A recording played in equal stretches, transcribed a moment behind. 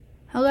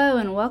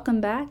and welcome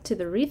back to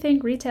the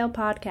Rethink Retail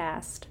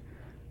podcast.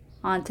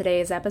 On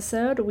today's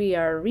episode, we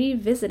are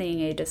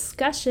revisiting a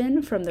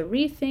discussion from the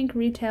Rethink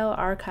Retail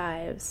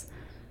archives.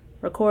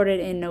 Recorded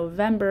in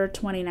November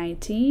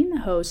 2019,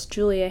 host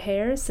Julia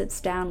Hare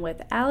sits down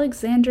with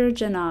Alexander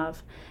Janov,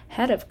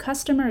 Head of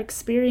Customer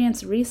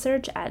Experience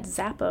Research at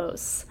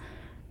Zappos.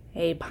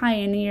 A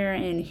pioneer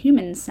in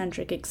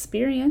human-centric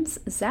experience,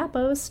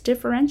 Zappos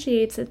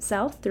differentiates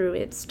itself through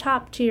its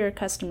top-tier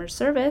customer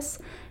service,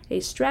 a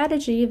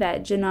strategy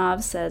that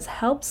Janov says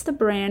helps the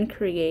brand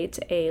create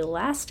a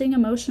lasting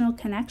emotional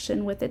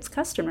connection with its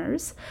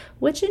customers,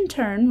 which in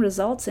turn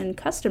results in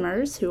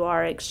customers who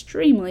are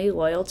extremely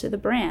loyal to the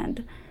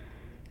brand.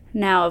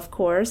 Now, of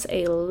course,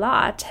 a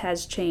lot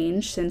has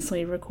changed since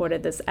we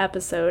recorded this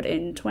episode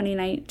in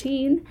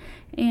 2019,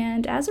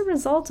 and as a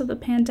result of the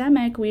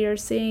pandemic, we are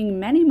seeing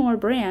many more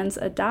brands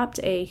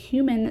adopt a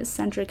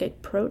human-centric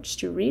approach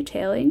to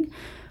retailing,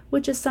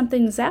 which is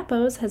something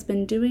Zappos has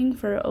been doing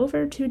for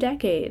over 2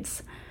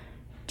 decades.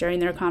 During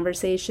their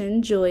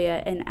conversation,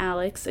 Julia and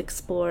Alex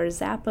explore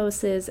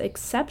Zappos'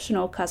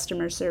 exceptional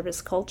customer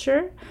service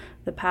culture,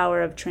 the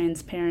power of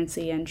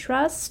transparency and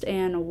trust,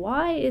 and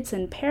why it's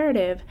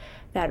imperative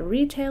that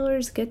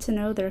retailers get to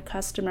know their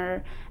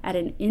customer at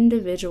an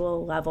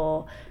individual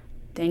level.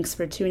 Thanks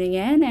for tuning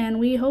in, and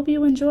we hope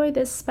you enjoy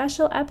this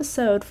special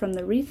episode from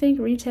the Rethink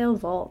Retail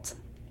Vault.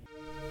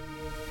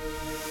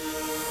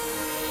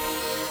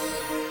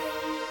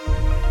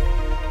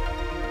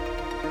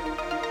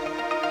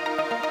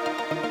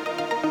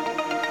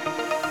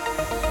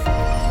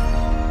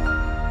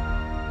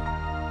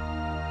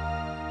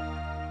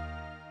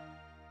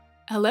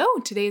 Hello,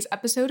 today's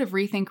episode of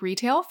Rethink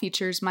Retail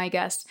features my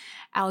guest,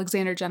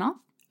 Alexander Janov.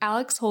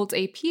 Alex holds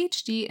a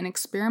PhD in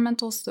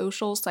experimental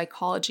social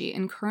psychology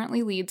and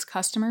currently leads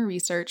customer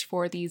research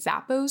for the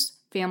Zappos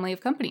family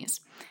of companies.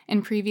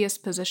 In previous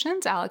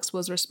positions, Alex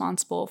was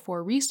responsible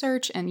for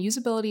research and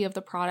usability of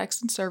the products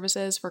and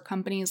services for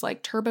companies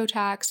like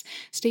TurboTax,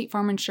 State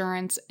Farm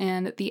Insurance,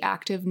 and the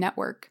Active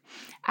Network.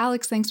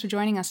 Alex, thanks for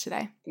joining us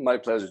today. My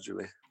pleasure,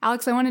 Julie.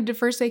 Alex, I wanted to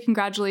first say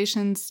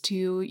congratulations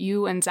to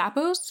you and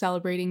Zappos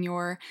celebrating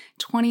your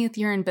 20th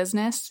year in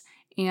business.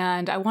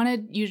 And I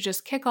wanted you to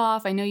just kick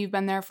off. I know you've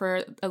been there for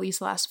at least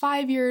the last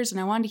 5 years,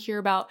 and I wanted to hear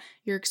about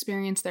your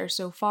experience there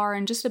so far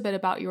and just a bit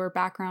about your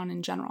background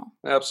in general.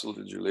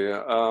 Absolutely,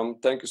 Julia.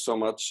 Thank you so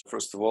much.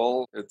 First of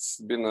all,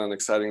 it's been an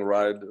exciting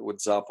ride with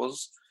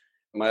Zappos.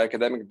 My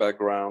academic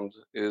background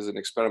is in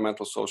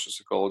experimental social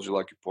psychology,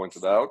 like you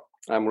pointed out.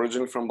 I'm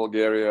originally from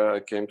Bulgaria. I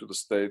came to the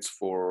States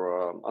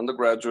for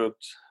undergraduate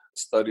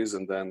studies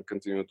and then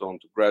continued on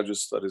to graduate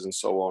studies and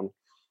so on.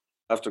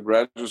 After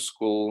graduate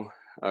school,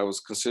 I was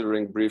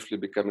considering briefly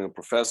becoming a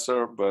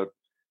professor, but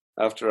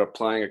after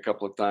applying a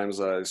couple of times,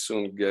 I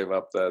soon gave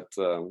up that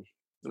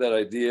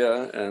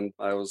idea, and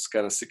I was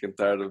kind of sick and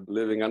tired of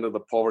living under the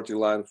poverty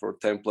line for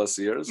 10 plus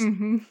years.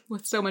 Mm-hmm.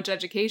 With so much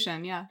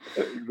education, yeah.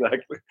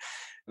 Exactly.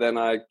 Then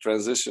I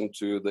transitioned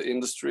to the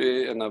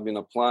industry, and I've been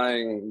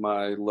applying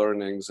my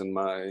learnings and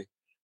my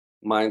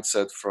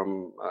mindset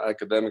from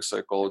academic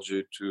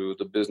psychology to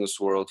the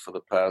business world for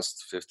the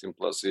past 15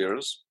 plus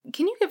years.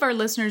 Can you give our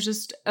listeners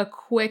just a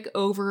quick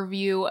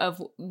overview of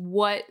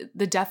what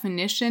the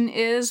definition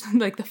is,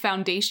 like the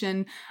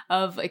foundation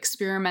of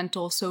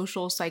experimental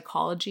social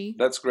psychology?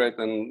 That's great.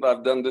 And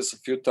I've done this a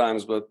few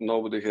times, but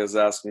nobody has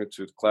asked me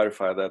to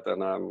clarify that.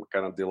 And I'm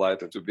kind of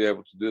delighted to be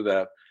able to do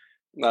that.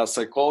 Now,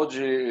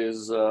 psychology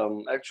is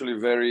actually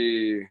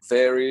very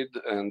varied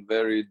and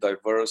very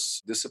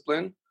diverse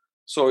discipline.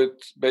 So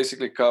it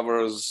basically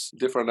covers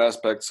different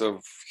aspects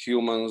of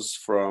humans,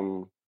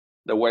 from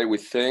the way we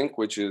think,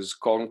 which is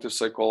cognitive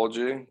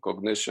psychology,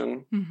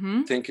 cognition,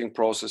 thinking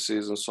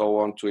processes and so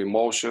on, to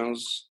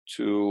emotions,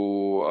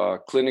 to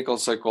clinical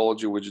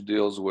psychology, which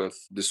deals with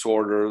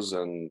disorders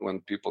and when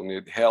people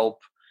need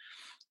help,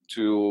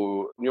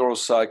 to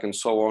neuropsych and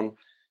so on.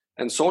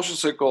 And social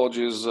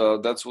psychology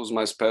that was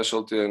my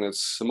specialty, and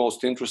it's the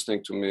most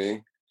interesting to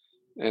me.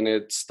 And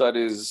it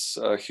studies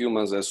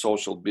humans as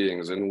social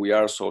beings, and we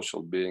are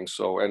social beings.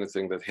 So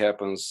anything that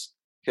happens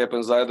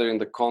either in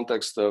the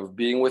context of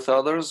being with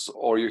others,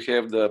 or you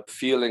have the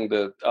feeling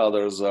that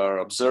others are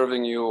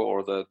observing you,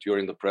 or that you're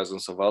in the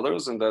presence of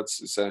others. And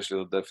that's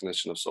essentially the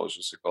definition of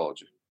social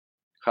psychology.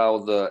 How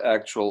the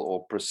actual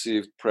or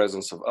perceived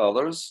presence of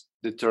others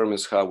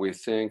determines how we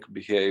think,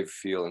 behave,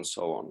 feel, and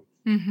so on.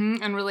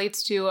 And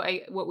relates to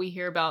what we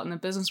hear about in the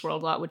business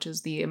world a lot, which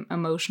is the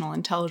emotional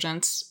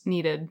intelligence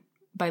needed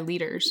by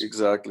leaders.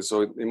 Exactly.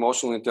 So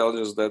emotional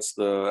intelligence, that's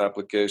the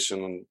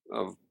application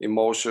of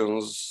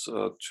emotions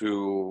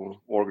to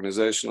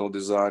organizational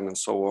design and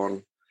so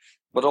on.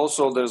 But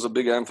also there's a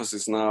big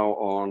emphasis now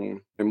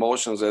on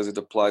emotions as it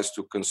applies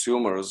to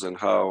consumers and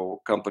how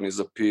companies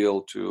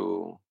appeal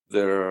to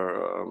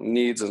their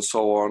needs and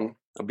so on.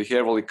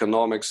 Behavioral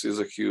economics is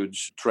a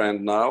huge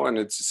trend now, and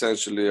it's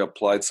essentially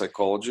applied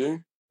psychology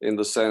in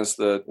the sense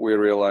that we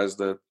realize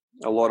that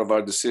a lot of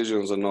our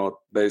decisions are not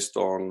based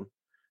on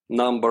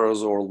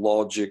numbers or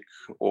logic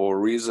or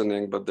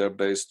reasoning, but they're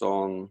based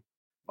on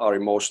our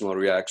emotional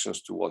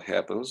reactions to what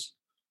happens.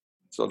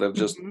 So they've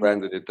just Mhm.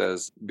 branded it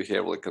as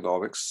behavioral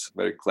economics.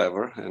 Very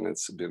clever, and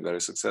it's been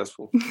very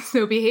successful.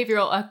 So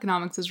behavioral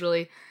economics is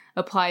really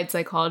applied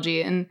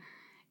psychology. And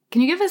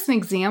can you give us an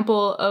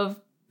example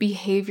of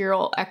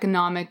behavioral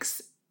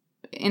economics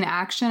in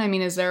action? I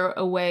mean, is there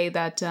a way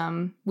that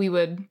we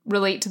would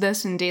relate to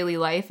this in daily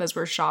life as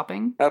we're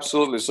shopping?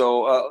 Absolutely.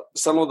 So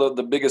some of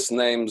the biggest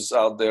names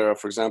out there,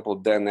 for example,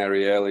 Dan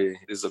Ariely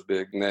is a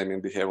big name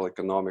in behavioral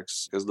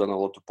economics, has done a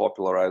lot to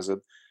popularize it.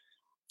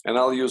 And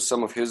I'll use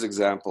some of his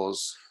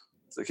examples.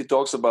 So he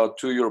talks about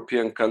two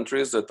European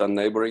countries that are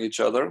neighboring each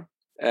other,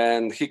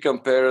 and he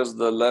compares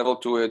the level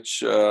to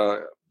which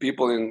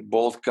people in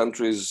both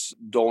countries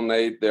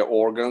donate their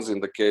organs in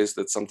the case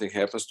that something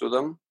happens to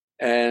them.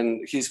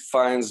 And he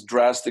finds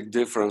drastic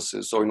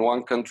differences. So in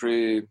one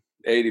country,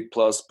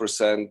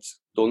 80+%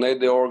 donate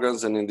their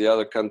organs, and in the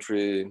other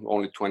country,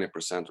 only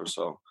 20% or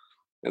so.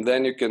 And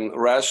then you can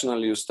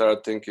rationally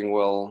start thinking,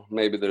 well,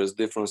 maybe there's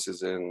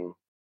differences in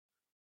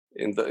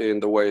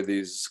the way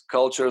these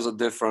cultures are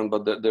different,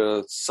 but there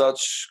are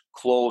such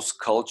close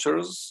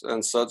cultures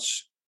and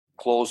such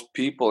close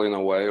people in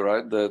a way,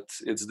 right, that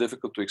it's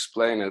difficult to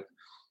explain it.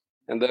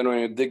 And then when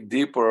you dig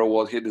deeper,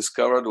 what he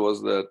discovered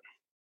was that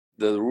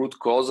the root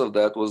cause of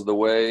that was the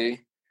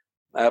way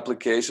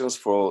applications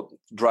for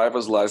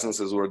driver's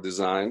licenses were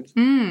designed.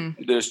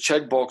 There's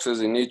check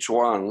boxes in each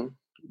one,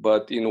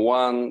 but in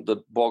one, the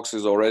box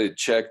is already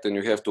checked and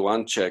you have to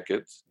uncheck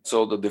it.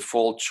 So the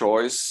default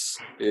choice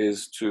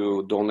is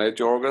to donate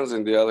your organs.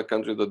 In the other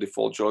country, the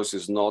default choice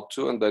is not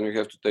to, and then you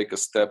have to take a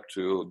step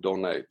to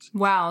donate.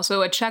 Wow,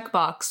 so a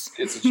checkbox.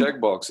 It's a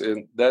checkbox,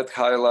 and that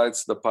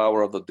highlights the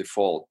power of the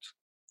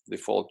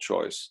default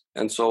choice.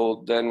 And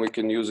so then we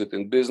can use it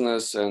in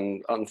business,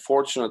 and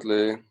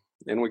unfortunately,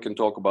 and we can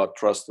talk about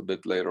trust a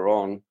bit later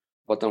on,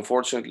 but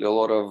unfortunately, a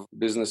lot of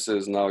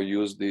businesses now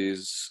use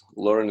these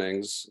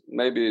learnings,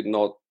 maybe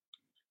not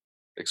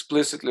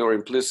explicitly or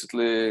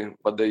implicitly,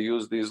 but they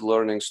use these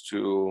learnings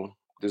to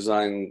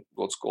design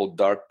what's called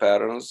dark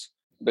patterns,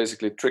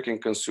 basically tricking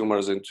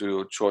consumers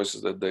into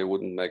choices that they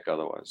wouldn't make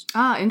otherwise.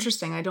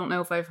 Interesting. I don't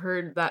know if I've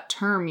heard that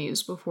term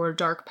used before,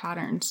 dark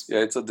patterns. Yeah,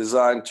 it's a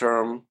design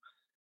term,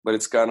 but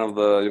it's kind of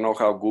the, you know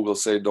how Google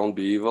say don't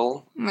be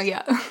evil?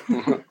 Yeah.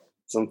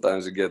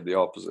 Sometimes you get the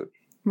opposite.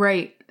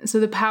 Right. So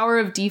the power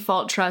of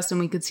default trust,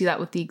 and we could see that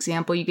with the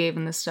example you gave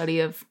in the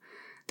study of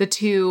the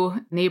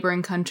two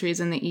neighboring countries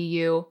in the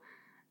EU.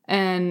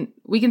 And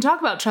we can talk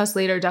about trust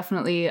later,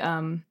 definitely,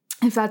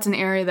 if that's an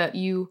area that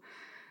you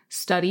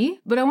study.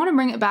 But I want to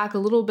bring it back a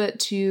little bit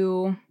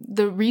to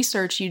the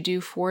research you do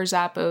for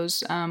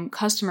Zappos,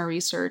 customer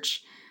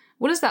research.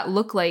 What does that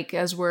look like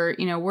as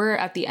we're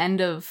at the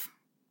end of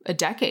a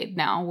decade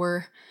now?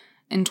 We're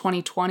in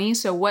 2020.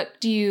 So what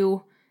do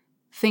you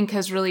think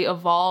has really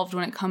evolved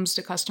when it comes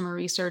to customer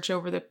research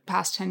over the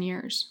past 10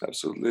 years?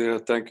 Absolutely.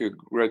 Thank you.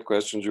 Great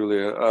question,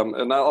 Julia.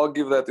 And I'll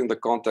give that in the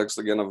context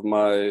again of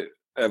my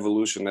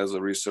evolution as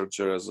a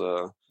researcher, as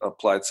a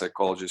applied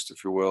psychologist,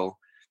 if you will.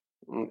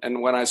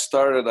 And when I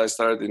started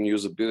in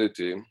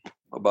usability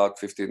about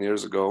 15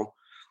 years ago.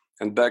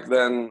 And back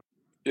then,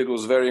 it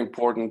was very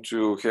important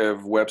to have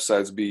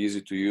websites be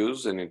easy to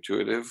use and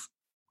intuitive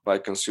by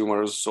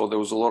consumers. So there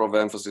was a lot of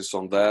emphasis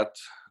on that.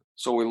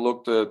 So we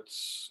looked at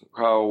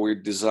how we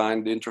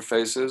designed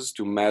interfaces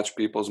to match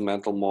people's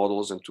mental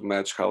models and to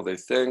match how they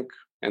think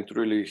and to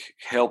really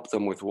help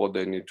them with what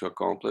they need to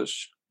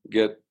accomplish,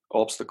 get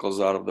obstacles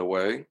out of the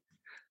way.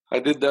 I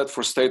did that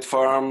for State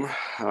Farm.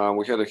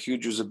 We had a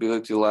huge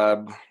usability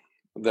lab.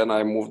 Then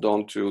I moved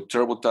on to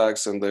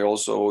TurboTax, and they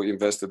also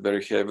invested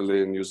very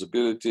heavily in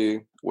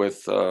usability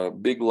with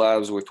big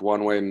labs with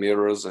one-way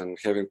mirrors and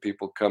having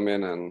people come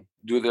in and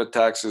do their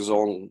taxes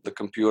on the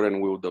computer,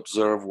 and we would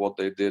observe what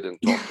they did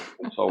and talk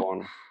and so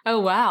on. Oh,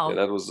 wow. Yeah,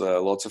 that was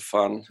lots of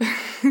fun.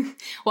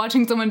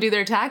 Watching someone do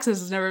their taxes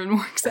has never been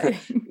more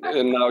exciting.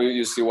 And now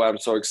you see why I'm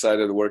so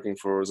excited working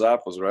for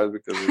Zappos, right?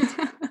 Because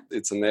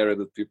it's an area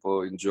that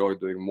people enjoy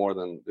doing more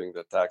than doing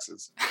their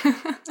taxes.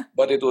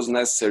 But it was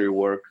necessary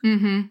work.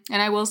 Mm-hmm.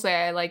 And I will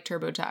say I like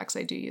TurboTax.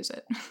 I do use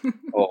it.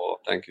 Oh,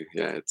 thank you.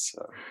 Yeah, it's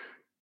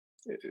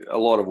a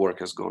lot of work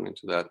has gone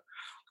into that.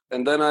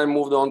 And then I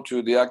moved on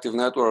to the Active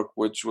Network,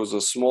 which was a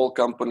small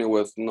company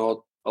with not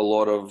a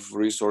lot of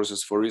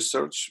resources for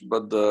research.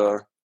 But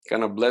the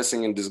kind of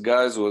blessing in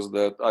disguise was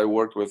that I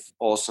worked with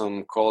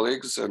awesome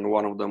colleagues, and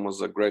one of them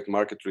was a great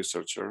market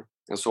researcher.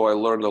 And so I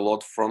learned a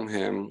lot from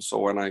him. So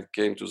when I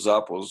came to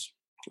Zappos,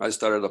 I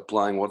started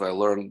applying what I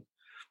learned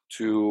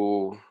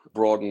to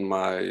broaden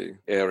my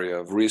area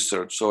of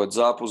research. So at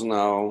Zappos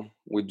now,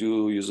 we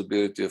do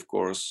usability, of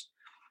course,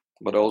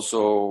 but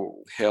also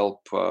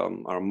help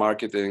our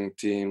marketing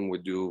team. We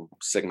do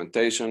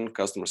segmentation,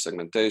 customer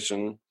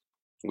segmentation.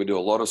 We do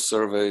a lot of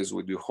surveys.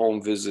 We do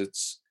home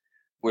visits.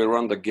 We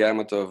run the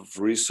gamut of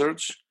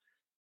research.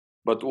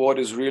 But what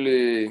is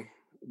really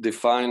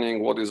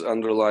defining, what is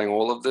underlying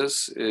all of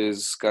this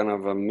is kind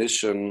of a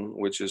mission,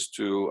 which is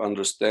to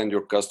understand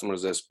your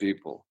customers as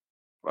people.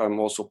 I'm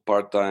also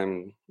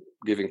part-time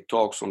giving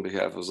talks on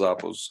behalf of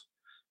Zappos.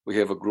 We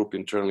have a group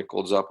internally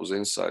called Zappos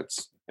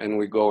Insights. and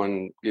we go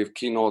and give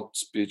keynote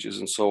speeches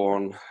and so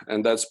on.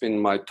 And that's been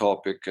my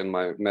topic, and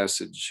my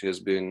message has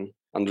been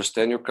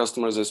understand your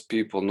customers as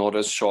people, not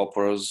as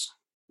shoppers,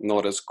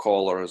 not as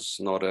callers,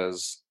 not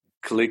as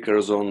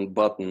clickers on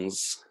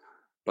buttons,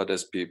 but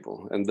as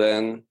people. And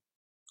then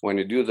when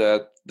you do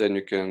that, then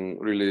you can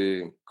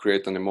really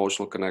create an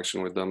emotional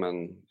connection with them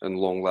and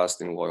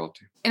long-lasting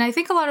loyalty. And I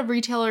think a lot of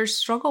retailers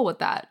struggle with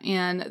that.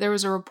 And there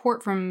was a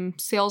report from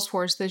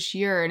Salesforce this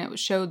year, and it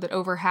showed that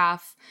over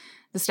half,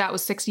 the stat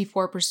was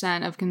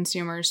 64% of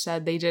consumers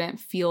said they didn't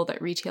feel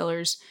that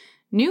retailers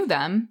knew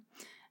them.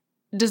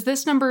 Does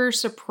this number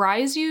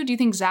surprise you? Do you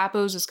think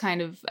Zappos is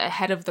kind of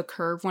ahead of the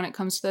curve when it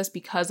comes to this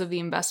because of the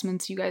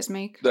investments you guys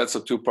make? That's a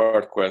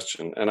two-part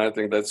question. And I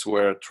think that's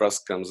where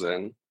trust comes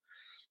in.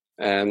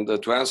 And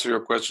to answer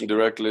your question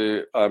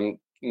directly, I'm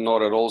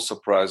not at all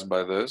surprised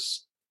by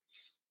this.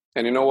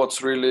 And you know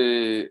what's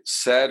really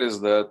sad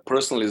is that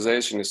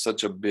personalization is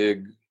such a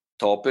big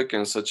topic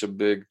and such a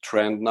big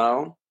trend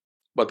now.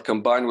 But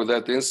combined with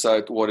that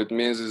insight, what it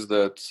means is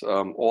that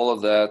all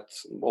of that,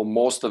 or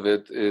most of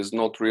it, is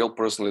not real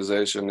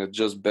personalization. It's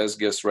just best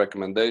guess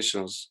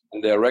recommendations.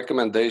 And they are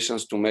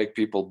recommendations to make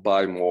people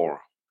buy more.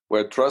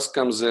 Where trust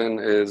comes in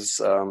is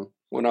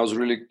when I was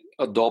really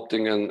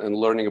adopting and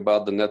learning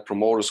about the Net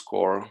Promoter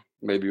Score.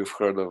 Maybe you've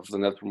heard of the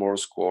Net Promoter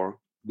Score,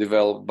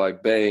 developed by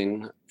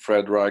Bain,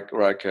 Fred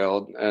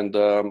Reichheld. And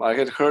I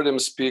had heard him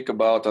speak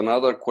about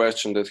another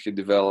question that he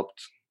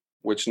developed,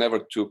 which never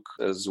took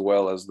as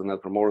well as the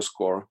Net Promoter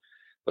Score,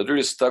 but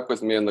really stuck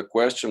with me. And the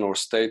question or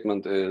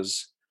statement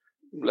is,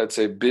 let's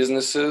say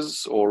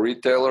businesses or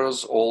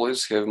retailers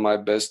always have my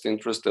best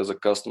interest as a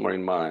customer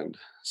in mind,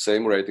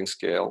 same rating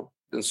scale.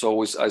 And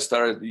so I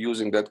started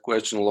using that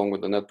question along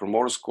with the Net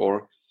Promoter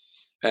Score.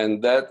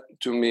 And that,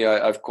 to me,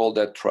 I've called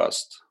that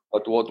trust.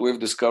 But what we've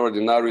discovered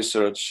in our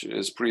research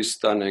is pretty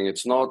stunning.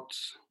 It's not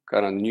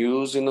kind of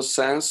news in a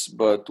sense,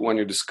 but when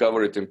you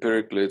discover it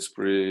empirically, it's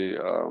pretty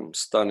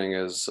stunning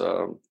as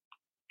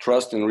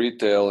trust in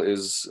retail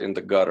is in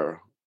the gutter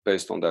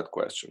based on that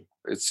question.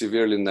 It's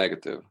severely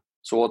negative.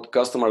 So what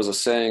customers are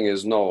saying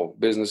is, no,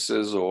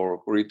 businesses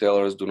or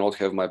retailers do not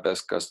have my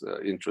best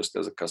interest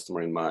as a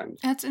customer in mind.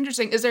 That's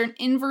interesting. Is there an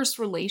inverse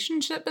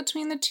relationship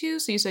between the two?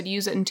 So you said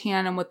use it in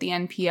tandem with the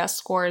NPS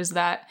score. Is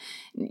that,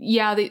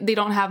 yeah, they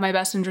don't have my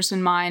best interest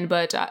in mind,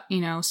 but,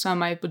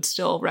 some I would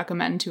still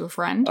recommend to a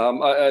friend?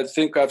 I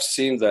think I've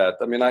seen that.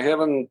 I mean, I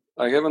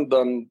haven't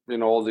done,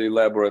 all the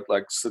elaborate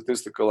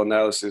statistical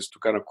analysis to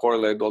kind of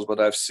correlate those, but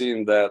I've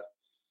seen that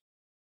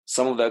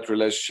some of that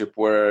relationship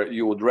where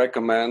you would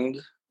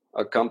recommend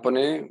a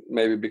company,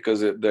 maybe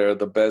because they're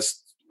the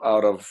best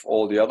out of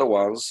all the other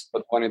ones.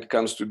 But when it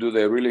comes to do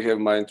they really have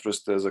my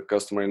interest as a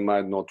customer in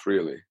mind? Not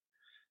really.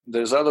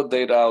 There's other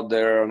data out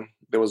there.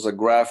 There was a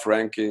graph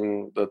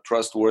ranking the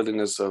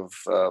trustworthiness of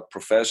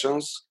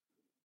professions.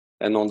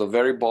 And on the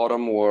very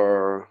bottom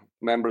were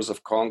members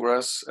of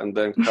Congress, and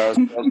then car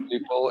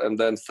salespeople, and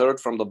then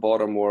third from the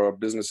bottom were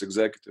business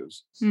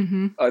executives.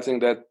 Mm-hmm. I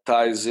think that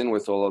ties in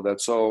with all of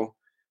that. So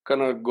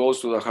kind of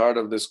goes to the heart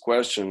of this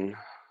question.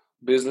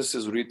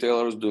 Businesses,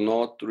 retailers do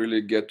not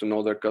really get to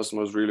know their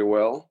customers really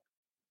well,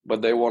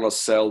 but they want to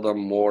sell them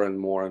more and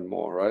more and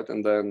more, right?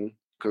 And then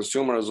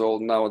consumers all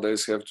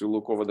nowadays have to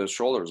look over their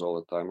shoulders all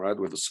the time, right?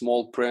 With a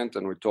small print,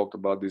 and we talked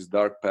about these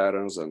dark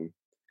patterns and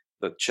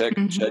the check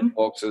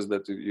boxes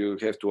that you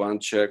have to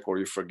uncheck, or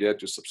you forget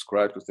to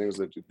subscribe to things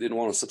that you didn't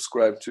want to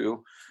subscribe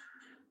to,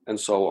 and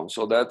so on.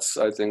 So that's,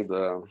 I think,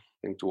 the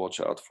thing to watch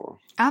out for.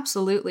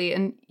 Absolutely.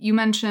 And you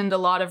mentioned a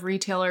lot of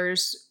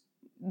retailers,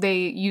 they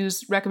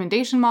use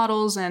recommendation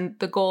models, and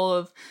the goal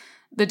of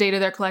the data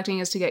they're collecting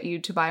is to get you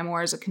to buy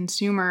more as a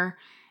consumer.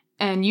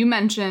 And you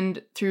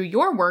mentioned through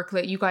your work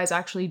that you guys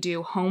actually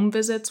do home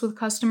visits with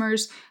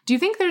customers. Do you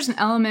think there's an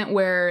element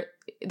where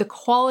the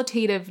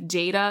qualitative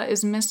data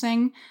is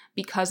missing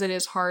because it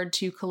is hard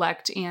to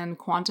collect and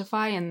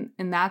quantify,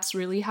 and that's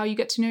really how you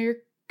get to know your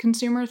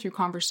consumer, through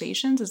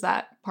conversations? Is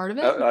that part of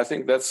it? I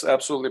think that's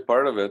absolutely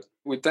part of it.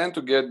 We tend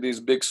to get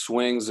these big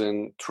swings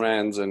in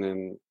trends and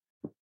in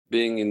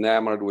being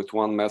enamored with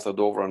one method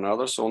over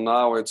another. So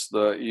now it's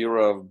the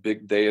era of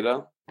big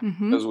data,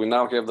 because we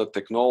now have the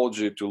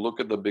technology to look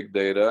at the big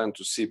data and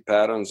to see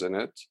patterns in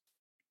it.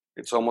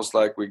 It's almost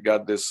like we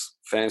got this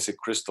fancy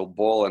crystal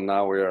ball, and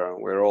now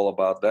we're all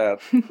about that.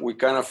 We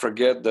kind of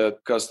forget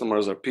that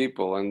customers are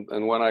people.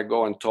 And when I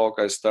go and talk,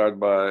 I start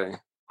by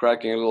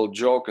cracking a little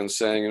joke and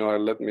saying,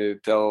 let me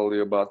tell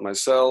you about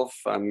myself.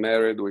 I'm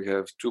married. We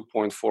have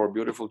 2.4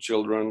 beautiful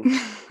children.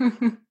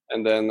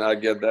 And then I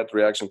get that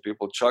reaction.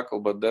 People chuckle,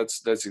 but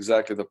that's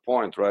exactly the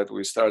point, right?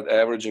 We start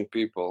averaging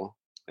people,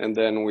 and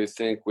then we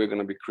think we're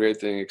going to be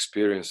creating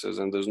experiences,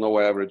 and there's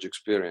no average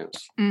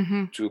experience.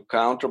 To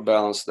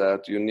counterbalance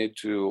that, you need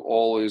to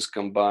always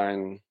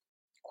combine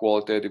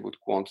qualitative with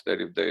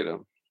quantitative data.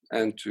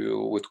 And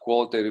with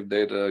qualitative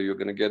data, you're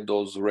going to get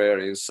those rare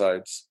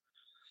insights,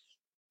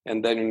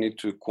 and then you need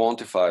to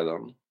quantify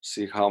them,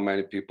 see how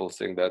many people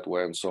think that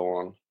way, and so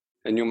on.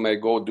 And you may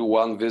go do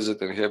one visit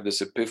and have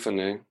this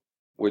epiphany,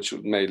 which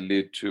may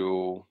lead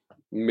to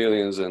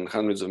millions and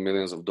hundreds of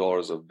millions of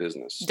dollars of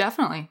business.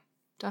 Definitely.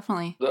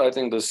 I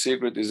think the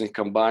secret is in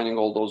combining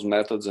all those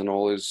methods and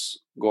always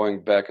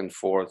going back and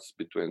forth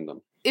between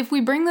them. If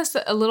we bring this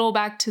a little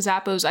back to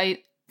Zappos, I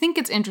think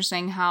it's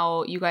interesting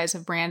how you guys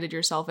have branded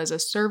yourself as a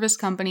service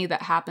company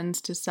that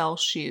happens to sell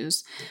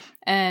shoes.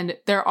 And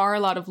there are a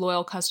lot of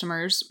loyal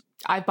customers.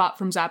 I've bought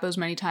from Zappos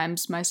many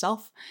times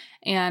myself.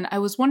 And I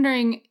was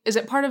wondering, is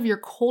it part of your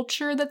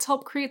culture that's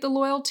helped create the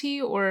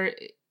loyalty, or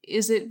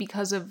is it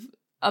because of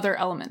other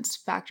elements,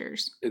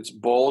 factors? It's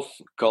both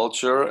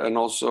culture and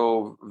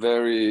also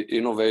very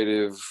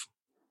innovative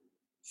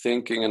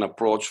thinking and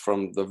approach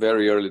from the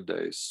very early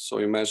days. So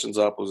you mentioned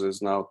Zappos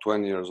is now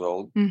 20 years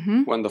old.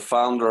 Mm-hmm. When the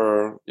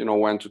founder,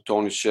 went to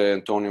Tony Hsieh,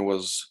 and Tony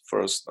was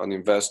first an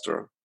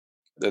investor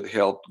that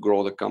helped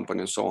grow the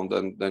company and so on.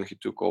 Then he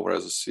took over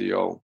as a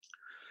CEO.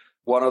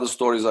 One of the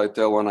stories I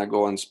tell when I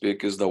go and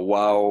speak is the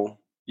wow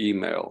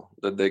email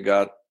that they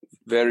got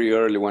very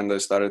early when they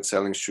started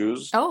selling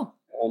shoes. Oh.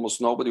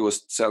 Almost nobody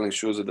was selling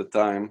shoes at the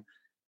time.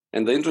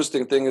 And the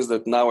interesting thing is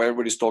that now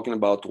everybody's talking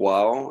about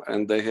wow,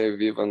 and they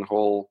have even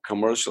whole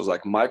commercials,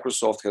 like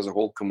Microsoft has a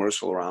whole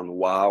commercial around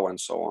wow and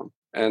so on.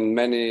 And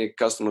many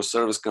customer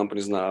service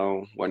companies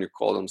now, when you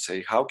call them,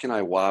 say, how can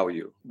I wow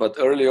you? But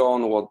early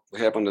on, what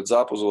happened at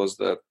Zappos was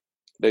that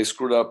they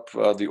screwed up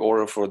the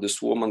order for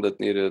this woman that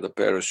needed a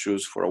pair of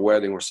shoes for a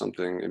wedding or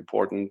something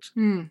important.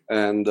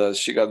 And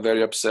she got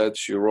very upset.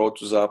 She wrote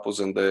to Zappos,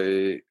 and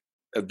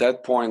at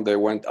that point, they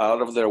went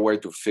out of their way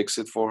to fix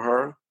it for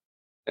her.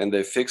 And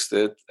they fixed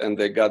it, and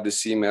they got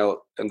this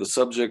email, and the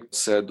subject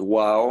said,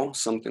 wow,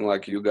 something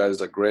like, you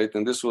guys are great.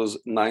 And this was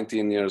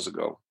 19 years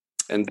ago.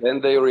 And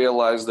then they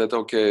realized that,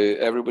 okay,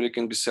 everybody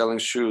can be selling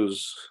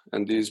shoes,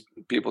 and these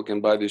people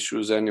can buy these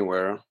shoes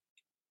anywhere.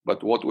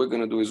 But what we're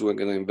going to do is we're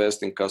going to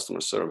invest in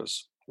customer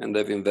service. And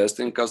they've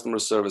invested in customer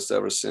service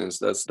ever since.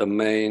 That's the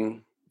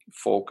main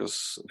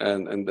focus.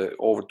 And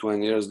over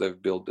 20 years,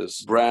 they've built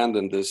this brand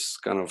and this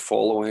kind of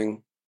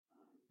following.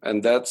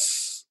 And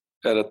that's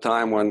at a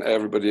time when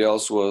everybody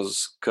else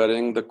was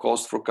cutting the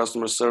cost for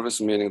customer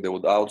service, meaning they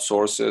would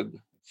outsource it.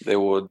 They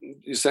would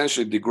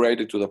essentially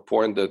degrade it to the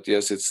point that,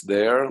 yes, it's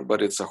there,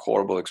 but it's a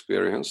horrible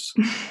experience.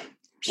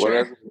 Sure.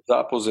 Whereas with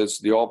Zappos, it's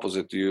the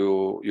opposite.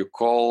 You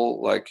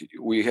call, like,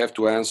 we have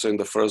to answer in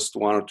the first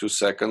 1 or 2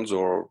 seconds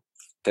or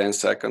 10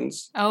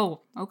 seconds.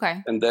 Oh,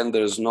 okay. And then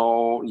there's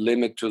no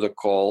limit to the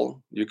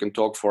call. You can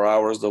talk for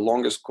hours. The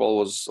longest call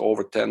was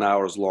over 10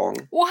 hours long.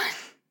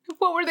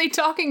 What were they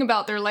talking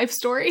about? Their life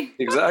story?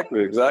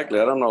 Exactly.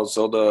 I don't know.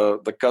 So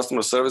the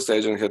customer service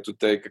agent had to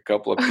take a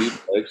couple of pee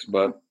breaks,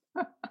 but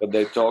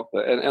they talked.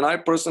 And I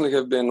personally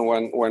have been,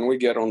 when we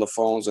get on the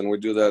phones, and we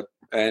do that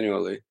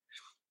annually,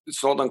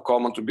 it's not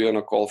uncommon to be on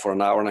a call for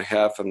an hour and a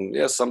half, and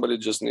yes, somebody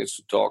just needs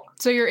to talk.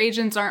 So your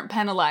agents aren't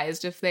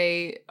penalized if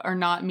they are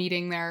not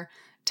meeting their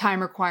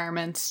time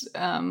requirements,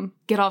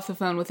 get off the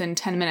phone within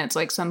 10 minutes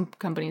like some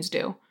companies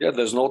do? Yeah,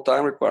 there's no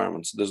time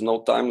requirements. There's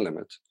no time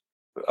limit.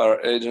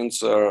 Our agents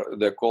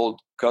they're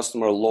called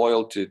customer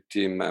loyalty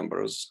team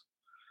members.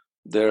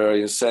 They're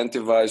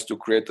incentivized to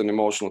create an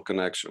emotional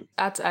connection.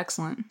 That's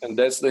excellent. And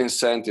that's the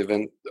incentive.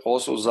 And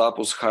also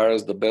Zappos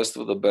hires the best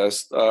of the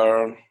best.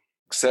 Our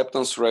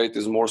acceptance rate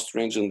is more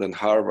stringent than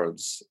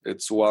Harvard's.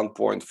 It's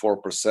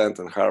 1.4%,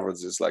 and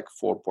Harvard's is like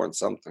 4 point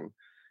something.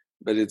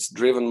 But it's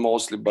driven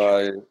mostly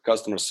by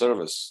customer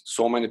service.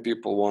 So many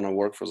people want to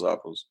work for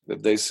Zappos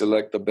that they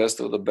select the best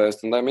of the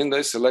best. And I mean,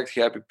 they select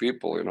happy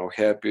people,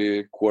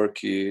 happy,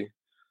 quirky,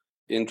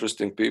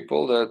 interesting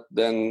people that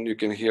then you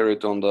can hear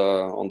it on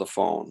the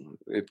phone.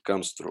 It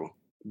comes through.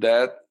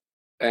 That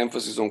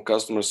emphasis on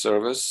customer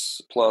service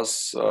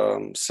plus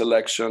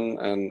selection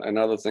and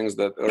other things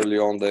that early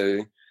on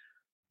they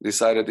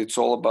decided it's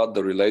all about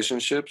the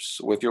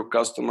relationships with your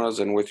customers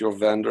and with your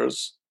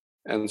vendors.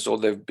 And so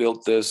they've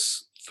built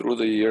this through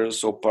the years.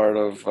 So part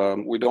of,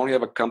 we don't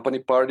have a company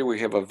party, we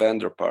have a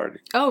vendor party.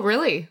 Oh,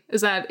 really? Is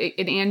that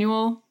an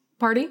annual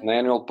party? An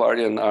annual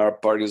party, and our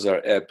parties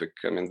are epic.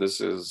 I mean, this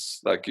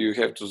is like, you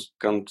have to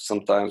come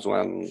sometimes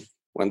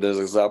when there's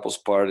a Zappos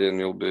party and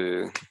you'll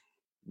be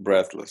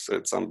breathless.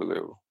 It's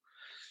unbelievable.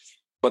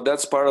 But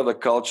that's part of the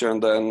culture.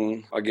 And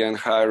then again,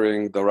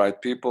 hiring the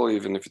right people,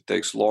 even if it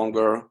takes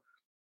longer,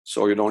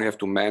 so you don't have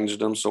to manage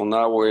them. So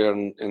now we're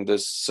in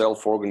this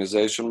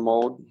self-organization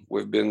mode.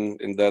 We've been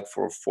in that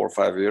for 4 or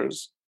 5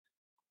 years,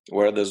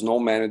 where there's no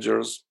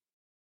managers.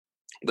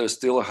 There's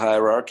still a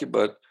hierarchy,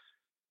 but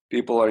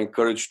people are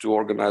encouraged to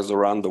organize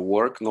around the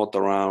work, not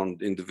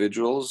around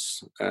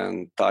individuals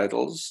and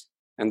titles.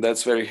 And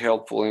that's very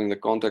helpful in the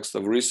context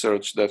of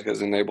research that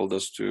has enabled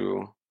us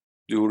to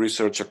do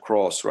research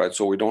across, right?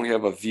 So we don't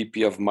have a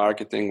VP of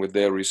marketing with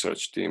their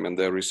research team and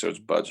their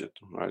research budget,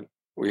 right?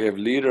 We have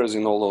leaders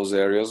in all those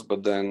areas,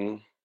 but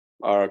then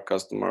our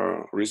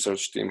customer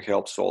research team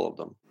helps all of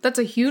them. That's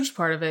a huge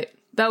part of it.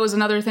 That was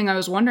another thing I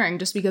was wondering,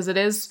 just because it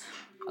is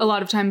a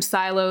lot of times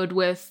siloed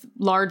with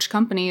large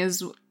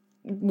companies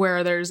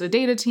where there's a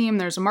data team,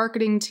 there's a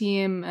marketing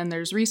team, and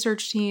there's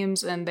research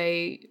teams, and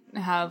they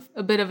have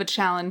a bit of a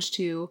challenge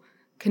to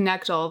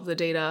connect all of the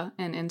data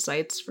and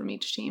insights from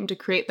each team to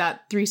create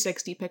that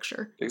 360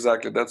 picture.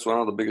 Exactly. That's one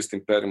of the biggest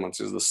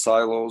impediments is the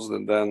silos,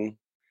 and then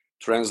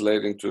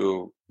translate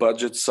into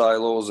budget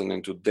silos and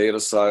into data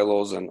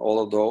silos and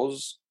all of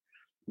those.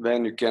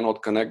 Then you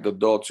cannot connect the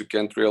dots. You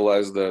can't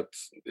realize that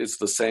it's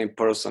the same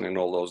person in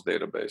all those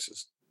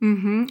databases.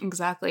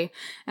 Exactly.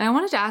 And I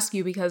wanted to ask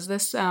you, because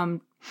this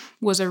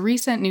was a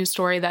recent news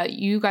story that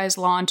you guys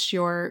launched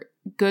your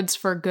Goods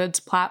for Goods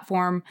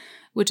platform,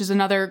 which is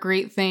another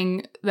great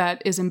thing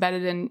that is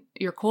embedded in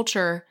your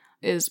culture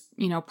is,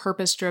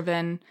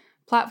 purpose-driven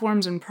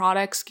platforms and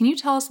products. Can you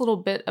tell us a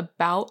little bit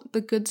about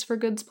the Goods for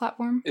Goods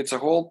platform? It's a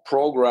whole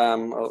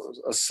program,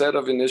 a set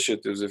of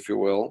initiatives, if you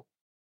will,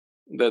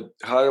 that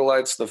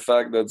highlights the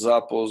fact that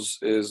Zappos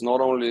is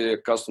not only a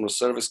customer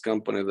service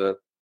company that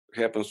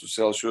happens to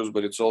sell shoes,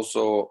 but it's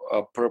also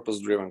a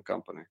purpose-driven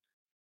company.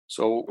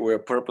 So we're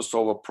purpose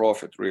over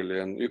profit, really.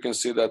 And you can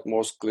see that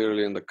most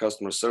clearly in the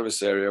customer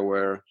service area,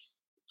 where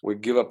we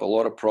give up a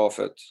lot of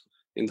profit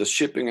in the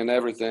shipping and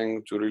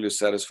everything to really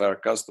satisfy our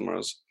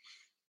customers.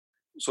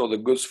 So the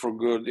Goods for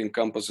Good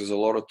encompasses a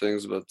lot of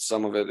things, but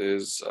some of it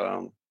is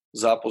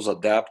Zappos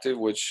Adaptive,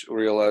 which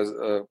realized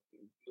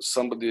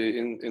somebody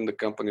in the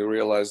company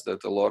realized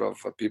that a lot of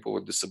people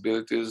with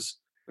disabilities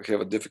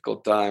have a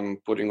difficult time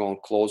putting on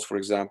clothes, for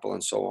example,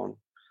 and so on.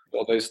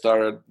 So they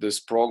started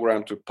this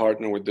program to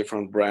partner with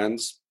different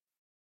brands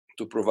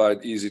to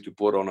provide easy to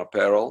put on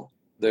apparel.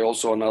 They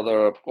also,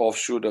 another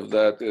offshoot of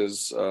that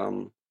is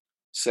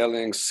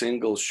selling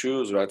single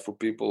shoes, right, for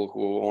people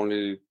who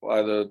only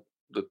either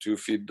the 2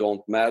 feet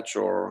don't match,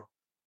 or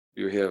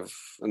you have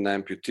an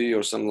amputee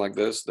or something like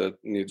this that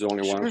needs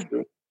only one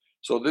shoe.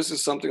 So this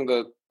is something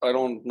that I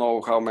don't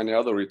know how many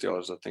other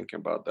retailers are thinking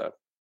about that.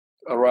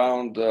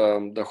 Around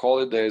the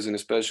holidays, and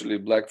especially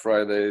Black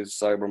Friday,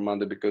 Cyber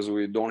Monday, because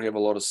we don't have a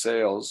lot of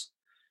sales,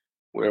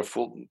 we're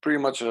pretty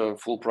much a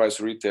full price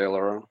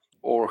retailer,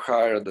 or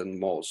higher than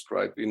most,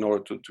 right? In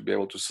order to be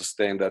able to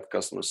sustain that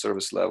customer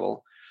service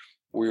level.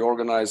 We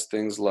organize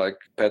things like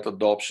pet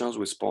adoptions.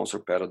 We sponsor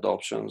pet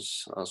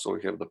adoptions. So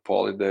we have the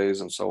Poly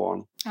Days and so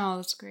on. Oh,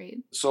 that's great.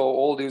 So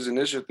all these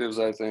initiatives,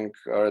 I think,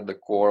 are at the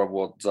core of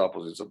what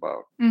Zappos is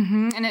about.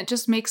 And it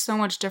just makes so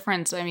much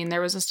difference. I mean,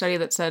 there was a study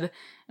that said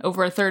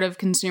over a third of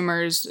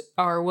consumers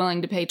are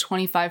willing to pay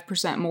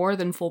 25% more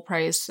than full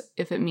price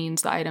if it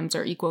means the items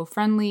are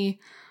eco-friendly.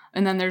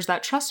 And then there's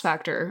that trust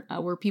factor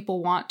where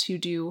people want to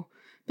do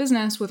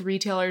business with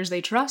retailers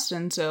they trust.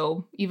 And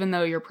so even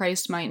though your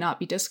price might not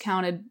be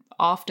discounted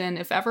often,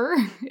 if ever,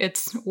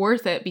 it's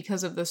worth it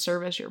because of the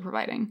service you're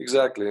providing.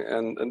 Exactly.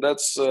 And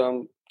that's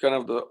kind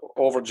of the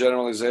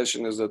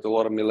overgeneralization, is that a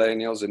lot of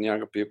millennials and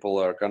younger people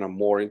are kind of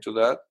more into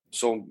that.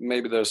 So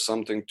maybe there's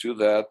something to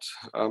that.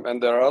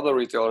 And there are other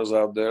retailers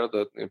out there,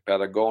 that in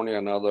Patagonia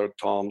and other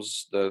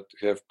Toms, that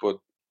have put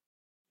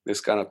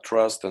this kind of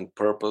trust and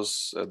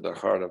purpose at the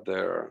heart of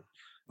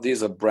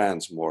these are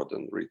brands more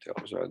than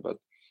retailers, right? But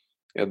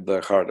at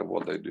the heart of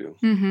what they do.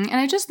 And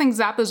I just think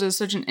Zappos is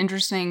such an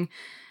interesting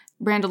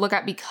brand to look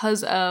at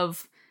because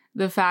of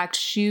the fact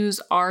shoes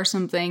are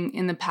something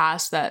in the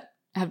past that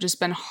have just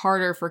been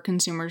harder for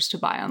consumers to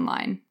buy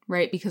online,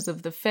 right? Because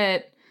of the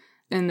fit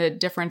and the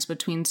difference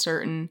between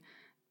certain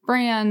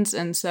brands.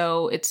 And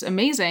so it's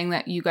amazing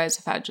that you guys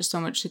have had just so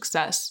much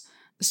success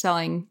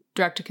selling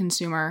direct to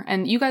consumer.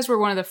 And you guys were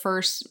one of the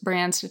first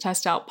brands to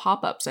test out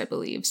pop-ups, I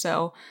believe.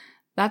 So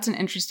that's an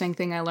interesting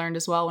thing I learned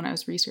as well when I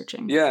was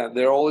researching. Yeah,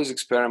 they're always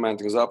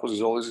experimenting. Zappos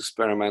is always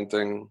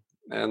experimenting.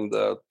 And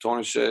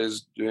Tony Hsieh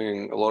is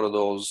doing a lot of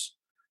those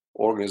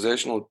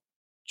organizational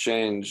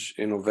change,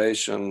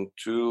 innovation,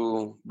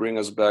 to bring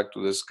us back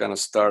to this kind of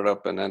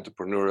startup and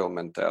entrepreneurial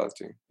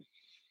mentality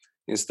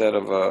instead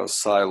of a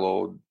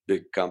siloed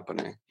big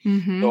company.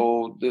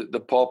 So the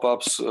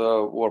pop-ups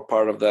were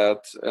part of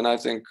that. And I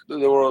think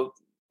there were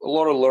a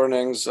lot of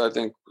learnings. I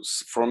think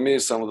for me,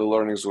 some of the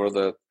learnings were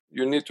that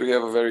you need to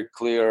have a very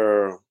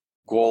clear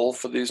goal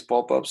for these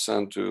pop-ups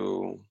and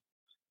to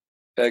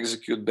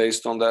execute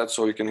based on that.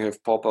 So you can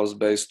have pop-ups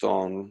based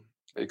on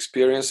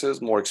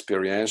experiences, more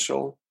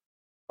experiential,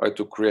 right?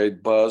 To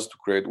create buzz, to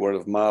create word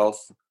of mouth.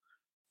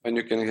 And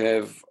you can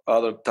have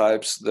other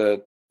types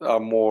that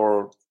are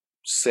more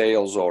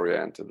sales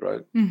oriented,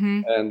 right?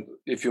 And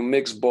if you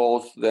mix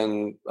both,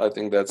 then I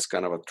think that's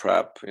kind of a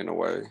trap in a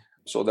way.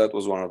 So that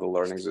was one of the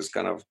learnings, is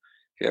kind of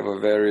have a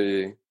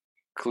very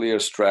clear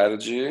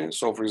strategy.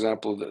 So for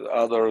example, the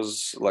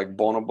others like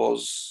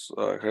Bonobos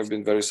have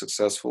been very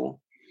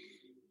successful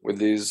with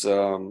these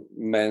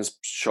men's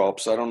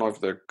shops. I don't know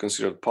if they're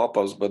considered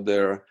pop-ups, but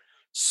they're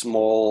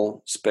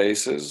small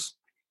spaces,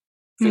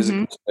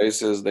 physical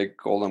spaces. They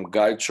call them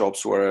guide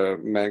shops, where a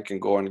man can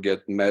go and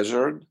get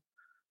measured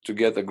to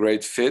get a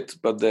great fit,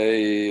 but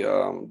they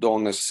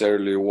don't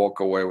necessarily walk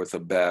away with a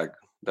bag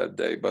that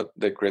day, but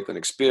they create an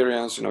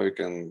experience. You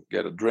can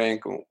get a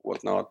drink or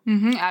whatnot.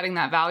 Adding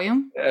that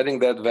value. Adding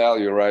that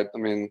value, right? I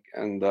mean,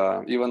 and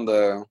even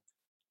the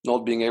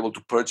not being able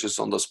to purchase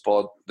on the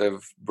spot,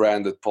 they've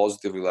branded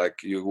positively, like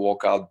you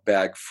walk out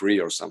bag free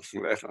or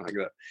something like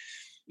that.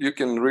 you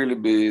can really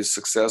be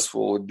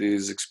successful with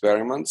these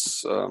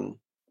experiments.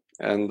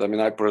 And I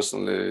mean, I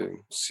personally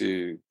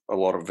see a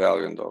lot of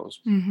value in those.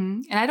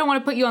 Mm-hmm. And I don't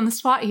want to put you on the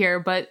spot here,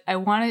 but I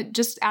want to,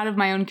 just out of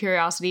my own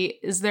curiosity,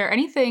 is there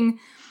anything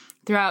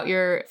throughout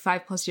your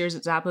 5+ years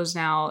at Zappos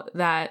now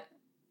that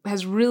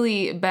has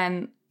really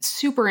been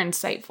super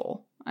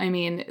insightful? I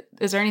mean,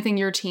 is there anything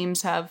your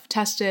teams have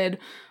tested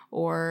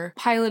or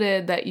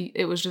piloted that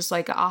it was just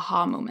like an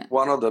aha moment?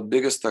 One of the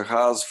biggest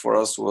ahas for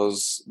us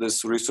was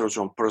this research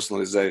on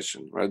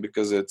personalization, right?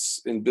 Because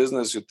it's in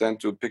business, you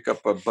tend to pick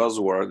up a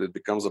buzzword. It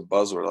becomes a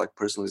buzzword like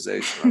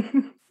personalization,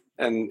 right?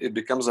 And it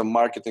becomes a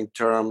marketing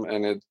term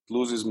and it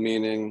loses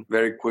meaning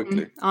very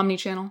quickly.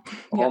 Omnichannel.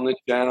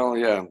 Omnichannel,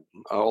 yeah,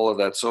 all of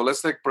that. So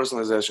let's take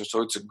personalization.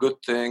 So it's a good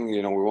thing,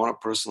 we want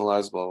to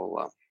personalize, blah, blah,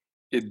 blah.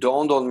 It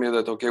dawned on me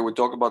that, okay, we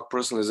talk about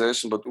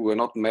personalization, but we're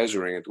not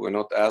measuring it. We're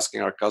not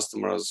asking our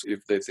customers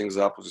if they think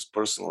Zappos is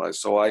personalized.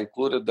 So I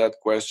included that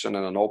question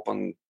in an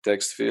open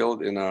text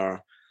field in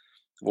our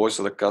voice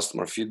of the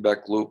customer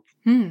feedback loop.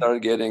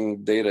 Started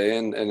getting data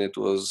in, and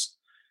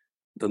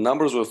the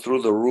numbers were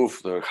through the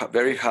roof. They're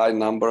very high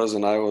numbers,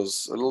 and I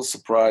was a little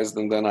surprised.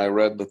 And then I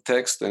read the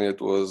text, and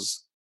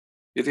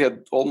it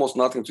had almost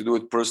nothing to do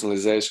with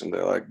personalization.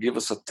 They're like, give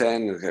us a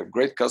 10, they have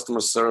great customer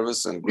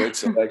service and great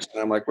selection.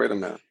 I'm like, wait a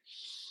minute.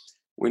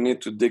 We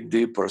need to dig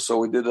deeper. So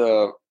we did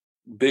a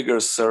bigger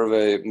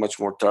survey, much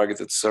more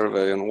targeted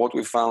survey. And what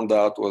we found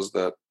out was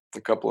that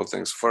a couple of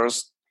things.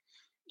 First,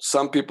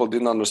 some people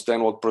didn't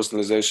understand what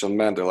personalization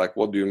meant. They're like,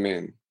 what do you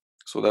mean?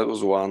 So that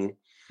was one.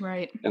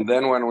 Right. And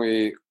then when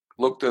we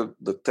looked at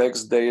the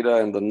text data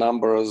and the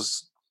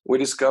numbers, we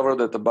discovered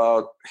that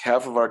about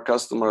half of our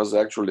customers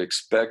actually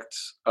expect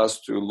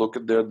us to look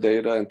at their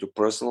data and to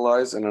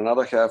personalize, and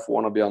another half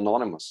want to be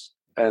anonymous.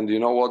 And you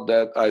know what?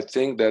 I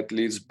think that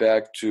leads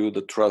back to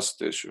the trust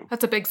issue.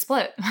 That's a big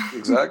split.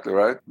 Exactly,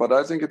 right? But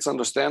I think it's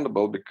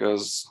understandable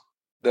because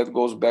that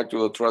goes back to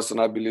the trust. And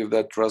I believe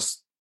that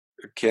trust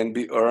can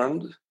be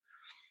earned.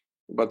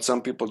 But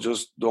some people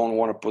just don't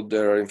want to put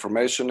their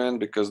information in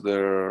because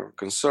they're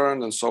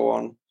concerned and so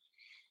on.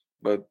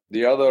 But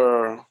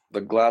the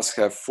glass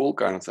half full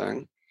kind of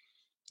thing.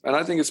 And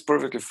I think it's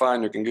perfectly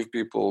fine. You can give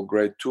people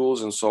great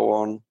tools and so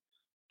on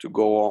to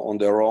go on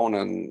their own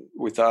and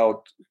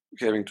without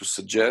having to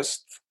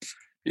suggest.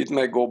 It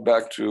may go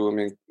back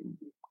to,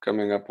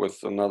 coming up with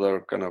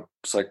another kind of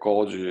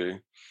psychology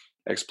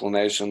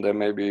explanation. There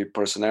may be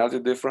personality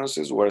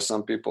differences where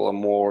some people are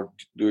more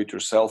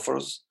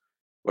do-it-yourselfers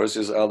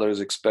versus others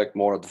expect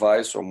more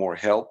advice or more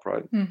help,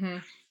 right? Mm-hmm.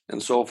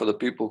 And so for the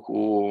people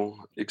who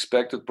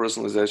expected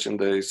personalization,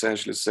 they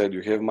essentially said,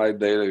 you have my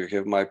data, you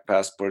have my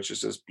past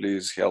purchases,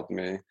 please help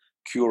me,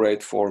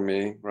 curate for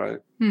me, right?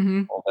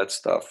 Mm-hmm. All that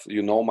stuff.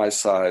 You know my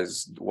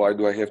size. Why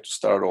do I have to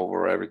start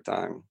over every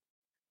time?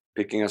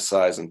 Picking a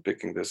size and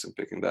picking this and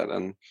picking that.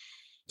 And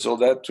so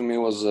that to me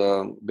was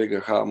a big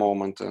aha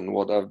moment. And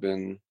what I've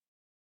been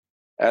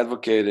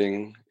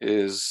advocating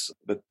is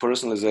that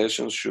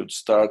personalization should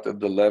start at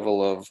the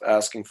level of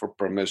asking for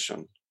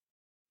permission.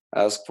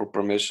 Ask for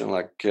permission,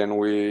 like, can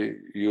we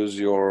use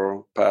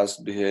your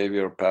past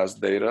behavior, past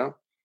data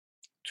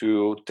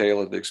to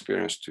tailor the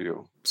experience to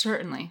you?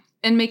 Certainly.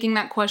 And making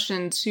that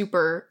question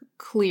super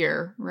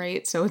clear,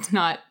 right? So it's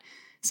not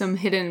some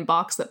hidden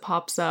box that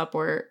pops up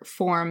or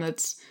form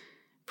that's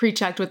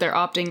pre-checked with their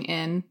opting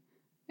in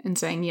and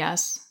saying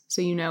yes.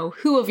 So you know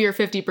who of your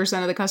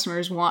 50% of the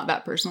customers want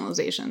that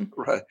personalization.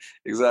 Right,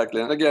 exactly.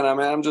 And again,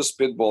 I'm just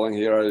spitballing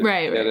here.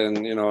 Right.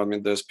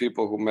 And, there's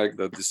people who make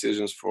the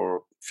decisions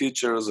for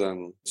features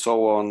and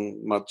so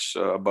on, much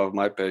above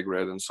my pay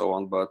grade and so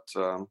on. But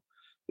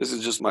this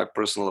is just my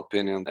personal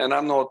opinion. And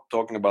I'm not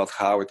talking about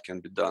how it can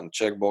be done,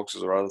 check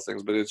boxes or other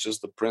things, but it's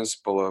just the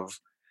principle of,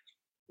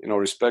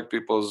 respect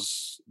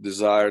people's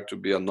desire to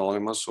be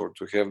anonymous or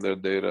to have their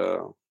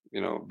data,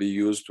 be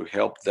used to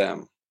help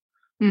them.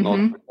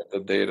 Mm-hmm. Not the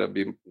data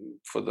be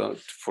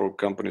for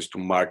companies to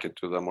market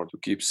to them or to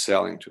keep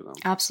selling to them.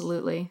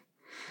 Absolutely.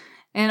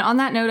 And on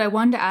that note, I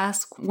wanted to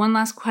ask one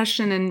last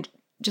question and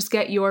just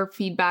get your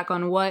feedback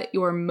on what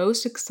you're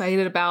most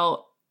excited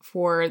about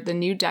for the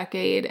new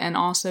decade. And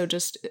also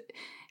just,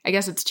 I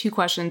guess it's two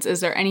questions. Is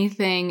there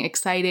anything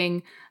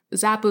exciting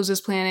Zappos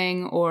is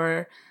planning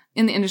or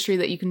in the industry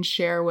that you can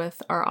share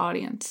with our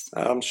audience?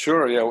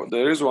 Sure. Yeah,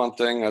 there is one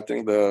thing. I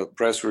think the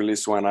press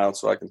release went out,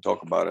 so I can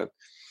talk about it.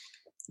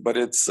 But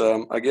it's,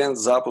 again,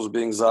 Zappos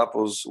being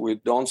Zappos,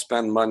 we don't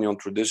spend money on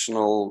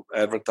traditional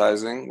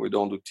advertising. We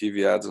don't do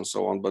TV ads and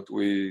so on, but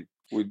we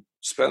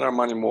spend our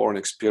money more on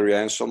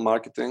experiential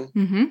marketing,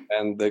 mm-hmm.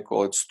 and they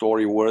call it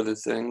story-worthy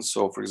things.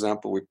 So, for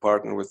example, we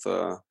partner with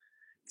a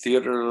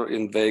theater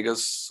in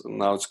Vegas.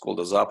 Now it's called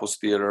the Zappos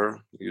Theater.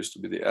 It used to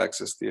be the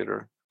Access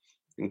Theater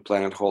in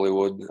Planet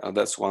Hollywood.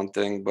 That's one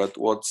thing. But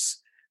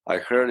what's I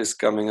heard is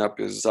coming up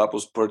is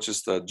Zappos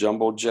purchased a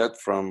jumbo jet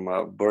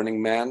from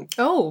Burning Man.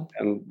 Oh.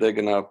 And they're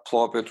going to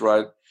plop it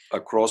right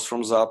across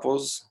from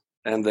Zappos.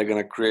 And they're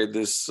going to create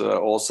this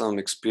awesome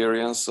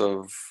experience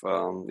of,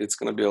 it's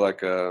going to be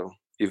like a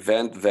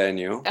event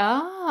venue.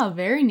 Ah,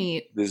 very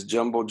neat. This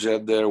jumbo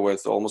jet there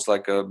with almost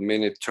like a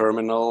mini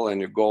terminal, and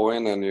you go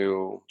in and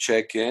you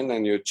check in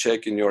and you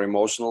check in your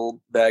emotional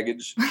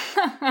baggage.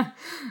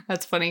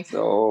 That's funny.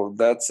 So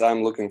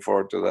I'm looking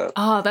forward to that.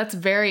 Oh, that's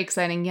very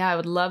exciting. Yeah, I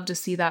would love to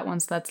see that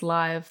once that's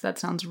live. That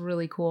sounds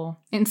really cool.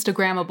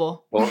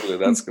 Instagrammable. Totally,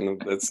 that's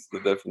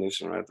the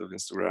definition, right, of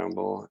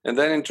Instagrammable. And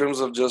then in terms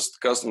of just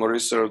customer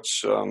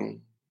research,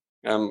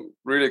 I'm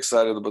really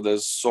excited, but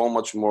there's so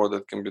much more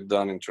that can be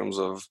done in terms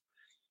of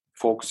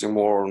focusing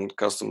more on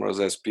customers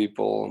as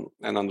people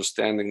and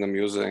understanding them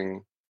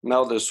using.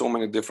 Now there's so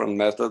many different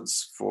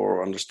methods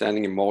for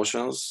understanding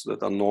emotions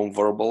that are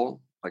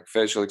non-verbal, like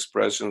facial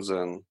expressions,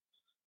 and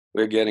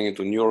we're getting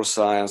into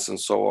neuroscience and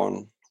so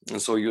on.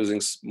 And so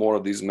using more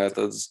of these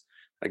methods,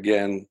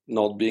 again,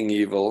 not being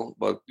evil,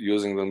 but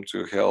using them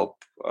to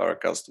help our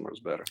customers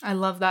better. I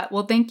love that.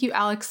 Well, thank you,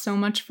 Alex, so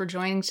much for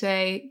joining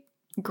today.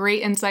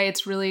 Great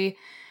insights, really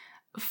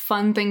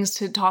fun things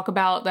to talk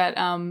about that,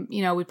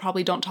 we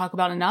probably don't talk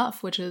about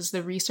enough, which is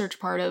the research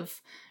part of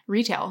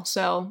retail.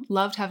 So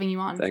loved having you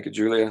on. Thank you,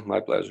 Julia. My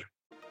pleasure.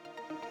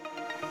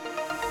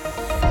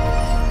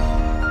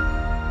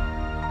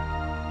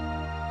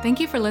 Thank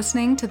you for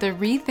listening to the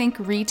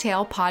Rethink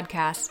Retail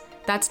podcast.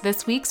 That's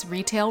this week's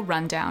Retail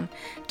Rundown.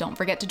 Don't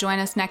forget to join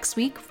us next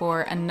week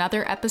for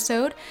another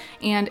episode.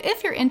 And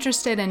if you're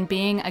interested in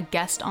being a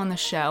guest on the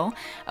show,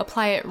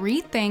 apply at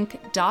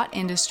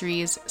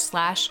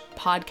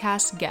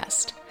rethink.industries/podcast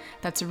guest.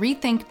 That's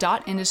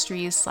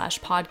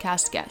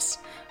rethink.industries/podcast guest.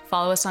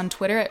 Follow us on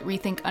Twitter at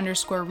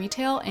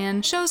rethink_retail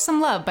and show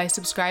some love by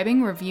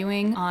subscribing,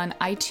 reviewing on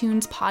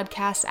iTunes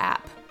podcast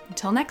app.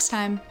 Until next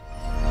time.